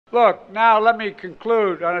Look, now let me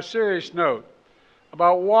conclude on a serious note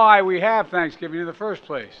about why we have Thanksgiving in the first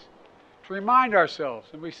place. To remind ourselves,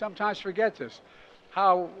 and we sometimes forget this,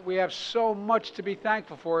 how we have so much to be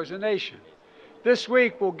thankful for as a nation. This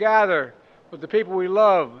week we'll gather with the people we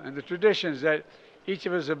love and the traditions that each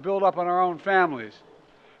of us have built up in our own families.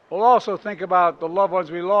 We'll also think about the loved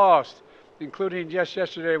ones we lost, including just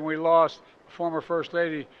yesterday when we lost former First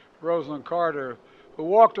Lady Rosalynn Carter, who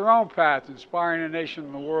walked her own path, inspiring a nation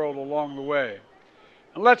and the world along the way.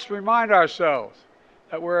 And let's remind ourselves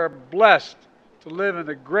that we're blessed to live in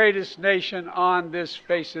the greatest nation on this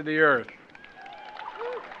face of the earth.